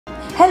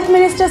Health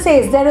Minister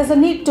says there is a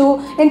need to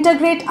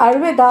integrate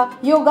Ayurveda,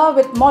 Yoga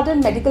with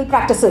modern medical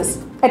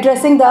practices.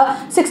 Addressing the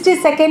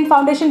 62nd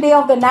Foundation Day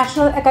of the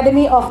National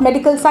Academy of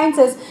Medical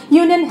Sciences,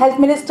 Union Health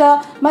Minister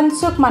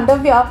Mansukh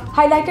Mandaviya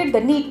highlighted the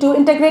need to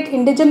integrate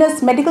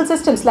indigenous medical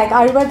systems like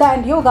Ayurveda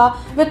and Yoga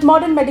with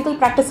modern medical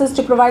practices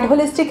to provide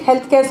holistic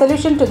healthcare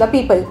solution to the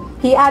people.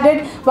 He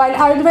added, while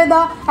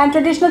Ayurveda and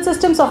traditional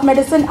systems of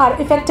medicine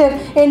are effective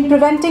in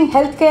preventing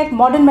healthcare,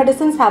 modern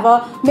medicines have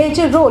a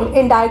major role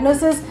in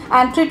diagnosis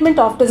and treatment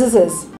of diseases.